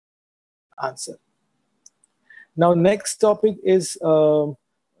answer. Now, next topic is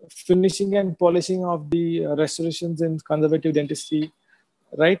finishing and polishing of the restorations in conservative dentistry,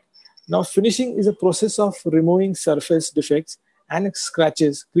 right? Now, finishing is a process of removing surface defects and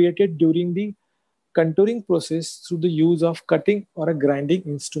scratches created during the contouring process through the use of cutting or a grinding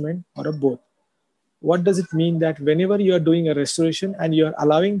instrument or a both. What does it mean? That whenever you are doing a restoration and you are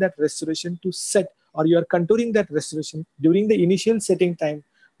allowing that restoration to set, or you are contouring that restoration during the initial setting time,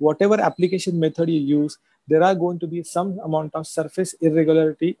 whatever application method you use, there are going to be some amount of surface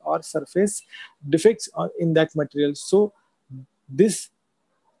irregularity or surface defects in that material. So this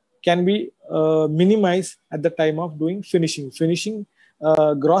can be minimized at the time of doing finishing.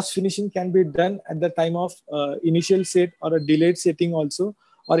 Gross finishing can be done at the time of initial set or a delayed setting also,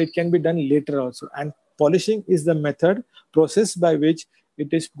 or it can be done later also. And polishing is the method process by which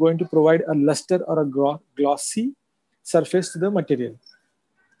it is going to provide a luster or a glossy surface to the material.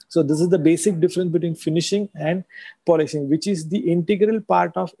 So this is the basic difference between finishing and polishing, which is the integral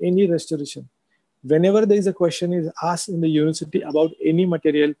part of any restoration. Whenever there is a question is asked in the university about any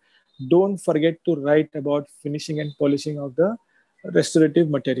material, don't forget to write about finishing and polishing of the restorative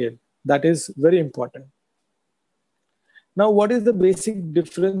material. That is very important. Now, what is the basic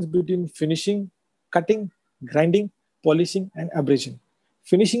difference between finishing, cutting, grinding, polishing, and abrasion?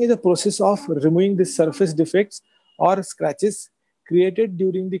 Finishing is a process of removing the surface defects or scratches created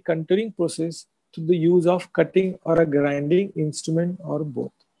during the contouring process through the use of cutting or a grinding instrument or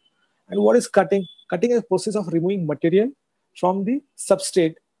both. And what is cutting? Cutting is a process of removing material from the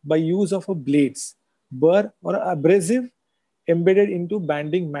substrate by use of a blades, burr, or abrasive embedded into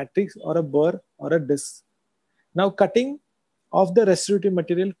banding matrix or a burr or a disc. Now, cutting of the restorative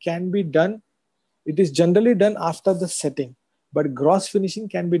material can be done, it is generally done after the setting, but gross finishing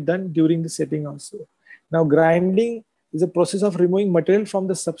can be done during the setting also. Now, grinding is a process of removing material from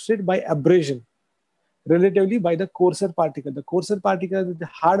the substrate by abrasion, relatively by the coarser particle. The coarser particle is the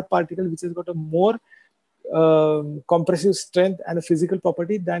hard particle which has got a more compressive strength and a physical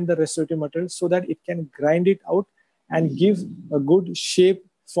property than the restorative material, so that it can grind it out and give a good shape,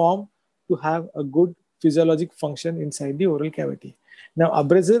 form to have a good physiologic function inside the oral cavity. Now,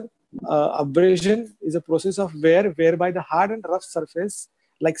 abrasion is a process of whereby the hard and rough surface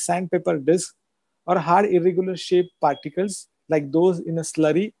like sandpaper disc or hard irregular shaped particles like those in a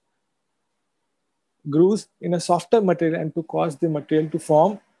slurry grooves in a softer material and to cause the material to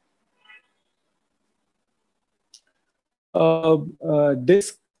form a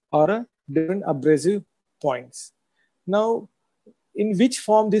disc or a different abrasive points. Now, in which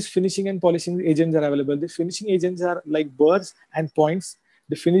form these finishing and polishing agents are available? The finishing agents are like burrs and points.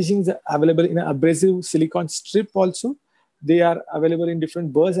 The finishings are available in an abrasive silicone strip also. They are available in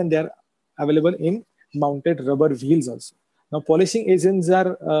different burrs and they are available in mounted rubber wheels also. Now, polishing agents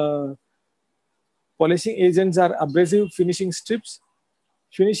are abrasive finishing strips,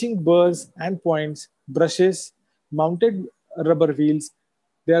 finishing burrs and points, brushes, mounted rubber wheels.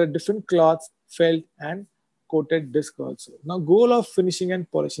 There are different cloths, felt, and coated disc also. Now, goal of finishing and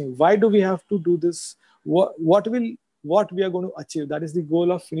polishing. Why do we have to do this? What we are going to achieve? That is the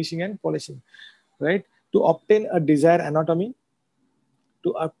goal of finishing and polishing, right? To obtain a desired anatomy, to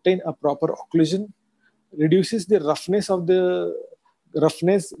obtain a proper occlusion, reduces the roughness,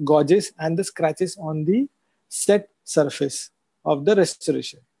 gouges, and the scratches on the set surface of the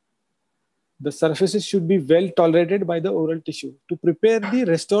restoration. The surfaces should be well tolerated by the oral tissue. To prepare the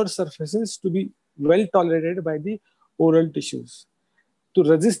restored surfaces to be well tolerated by the oral tissues. To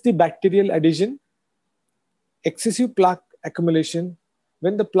resist the bacterial adhesion, excessive plaque accumulation.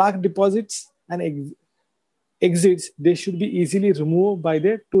 When the plaque deposits and exits, they should be easily removed by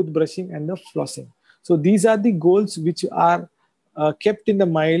the toothbrushing and the flossing. So these are the goals which are kept in the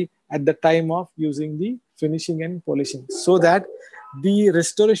mind at the time of using the finishing and polishing, so that the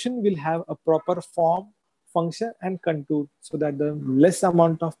restoration will have a proper form, function, and contour, so that the less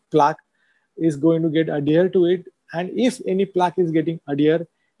amount of plaque is going to get adhered to it. And if any plaque is getting adhered,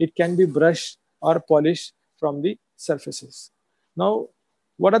 it can be brushed or polished from the surfaces. Now,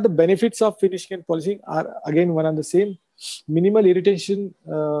 what are the benefits of finishing and polishing? Are again one and the same. Minimal irritation.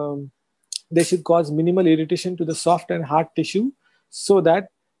 They should cause minimal irritation to the soft and hard tissue, so that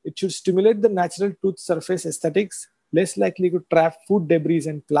it should stimulate the natural tooth surface aesthetics, less likely to trap food debris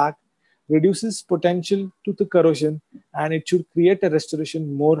and plaque, reduces potential tooth corrosion, and it should create a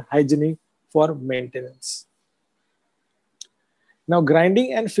restoration more hygienic for maintenance. Now,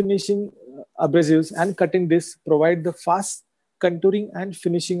 grinding and finishing abrasives and cutting discs provide the fast contouring and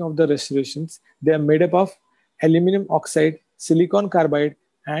finishing of the restorations. They are made up of aluminum oxide, silicon carbide,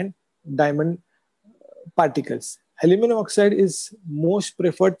 and diamond particles. aluminum oxide is most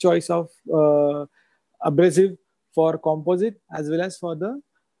preferred choice of abrasive for composite as well as for the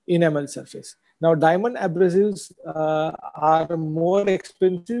enamel surface. Now, diamond abrasives are more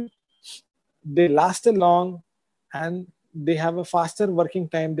expensive. They last a long and they have a faster working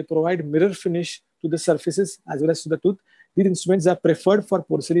time. They provide mirror finish to the surfaces as well as to the tooth. These instruments are preferred for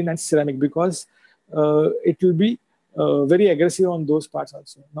porcelain and ceramic because it will be very aggressive on those parts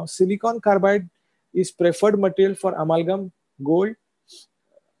also. Now, silicon carbide is preferred material for amalgam, gold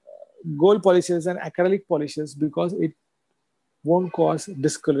polishes and acrylic polishes because it won't cause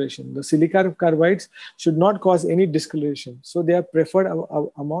discoloration. The silica carbides should not cause any discoloration. So they are preferred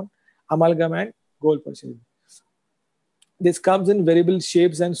among amalgam and gold polishes. This comes in variable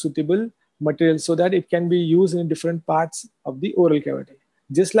shapes and suitable materials so that it can be used in different parts of the oral cavity.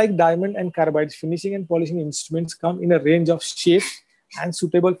 Just like diamond and carbides, finishing and polishing instruments come in a range of shapes and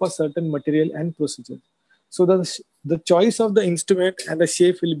suitable for certain material and procedure. So the choice of the instrument and the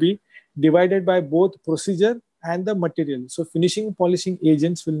shape will be divided by both procedure and the material. So finishing and polishing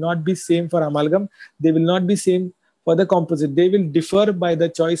agents will not be same for amalgam. They will not be same for the composite. They will differ by the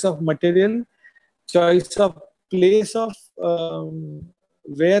choice of material, choice of place of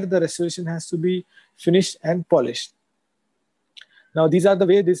where the restoration has to be finished and polished. Now, these are the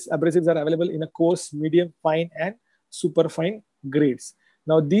way these abrasives are available in a coarse, medium, fine, and super fine grades.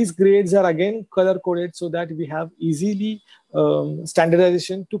 Now, these grades are again color coded so that we have easily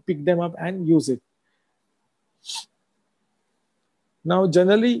standardization to pick them up and use it. Now,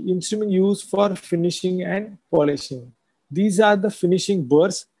 generally, instrument used for finishing and polishing. These are the finishing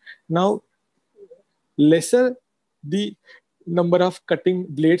burrs. Now, lesser the number of cutting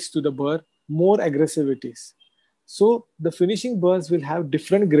blades to the burr, more aggressive it is. So the finishing burrs will have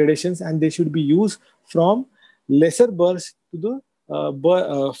different gradations and they should be used from lesser burrs to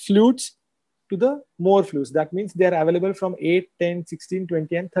the flutes to the more flutes. That means they are available from 8, 10, 16,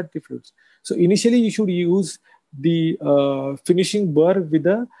 20 and 30 flutes. So initially you should use the finishing burr with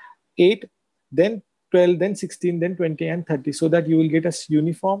the 8, then 12, then 16, then 20 and 30 so that you will get a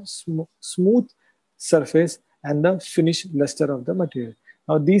uniform, smooth surface and the finish luster of the material.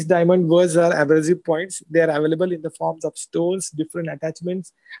 Now, these diamond burrs are abrasive points. They are available in the forms of stones, different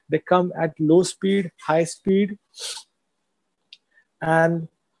attachments. They come at low speed, high speed. And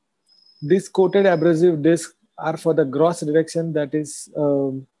these coated abrasive discs are for the gross direction, that is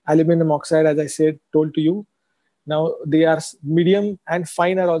aluminum oxide, as I said, told to you. Now, they are medium and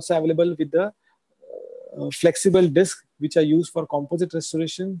fine are also available with the flexible discs, which are used for composite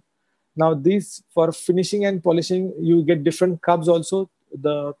restoration. Now, these for finishing and polishing, you get different cubs also.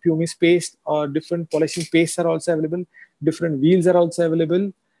 The pumice paste or different polishing pastes are also available. Different wheels are also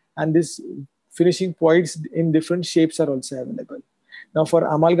available. And these finishing points in different shapes are also available. Now, for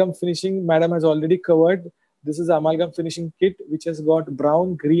amalgam finishing, madam has already covered. This is amalgam finishing kit, which has got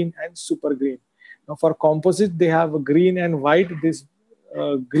brown, green, and super green. Now, for composite, they have green and white. This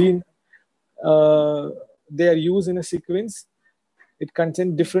green, they are used in a sequence. It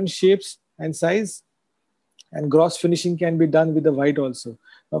contains different shapes and size, and gross finishing can be done with the white also.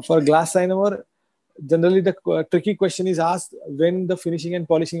 Now, for glass ionomer, generally the tricky question is asked when the finishing and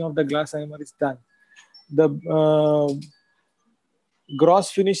polishing of the glass ionomer is done. The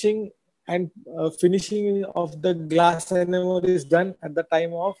gross finishing and finishing of the glass ionomer is done at the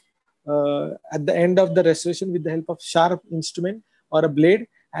time of at the end of the restoration with the help of sharp instrument or a blade,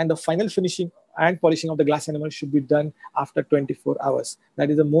 and the final finishing and polishing of the glass ionomer should be done after 24 hours. That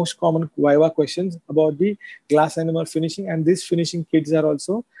is the most common Viva questions about the glass ionomer finishing, and these finishing kits are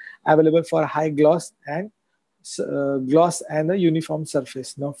also available for high gloss and a uniform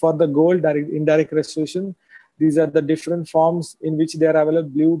surface. Now, for the gold indirect restoration, these are the different forms in which they are available: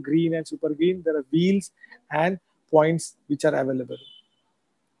 blue, green, and super green. There are wheels and points which are available.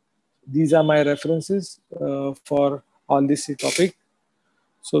 These are my references for all this topic.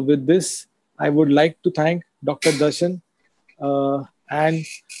 So with this, I would like to thank Dr. Darshan and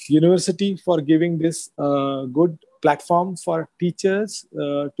university for giving this good platform for teachers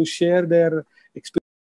to share their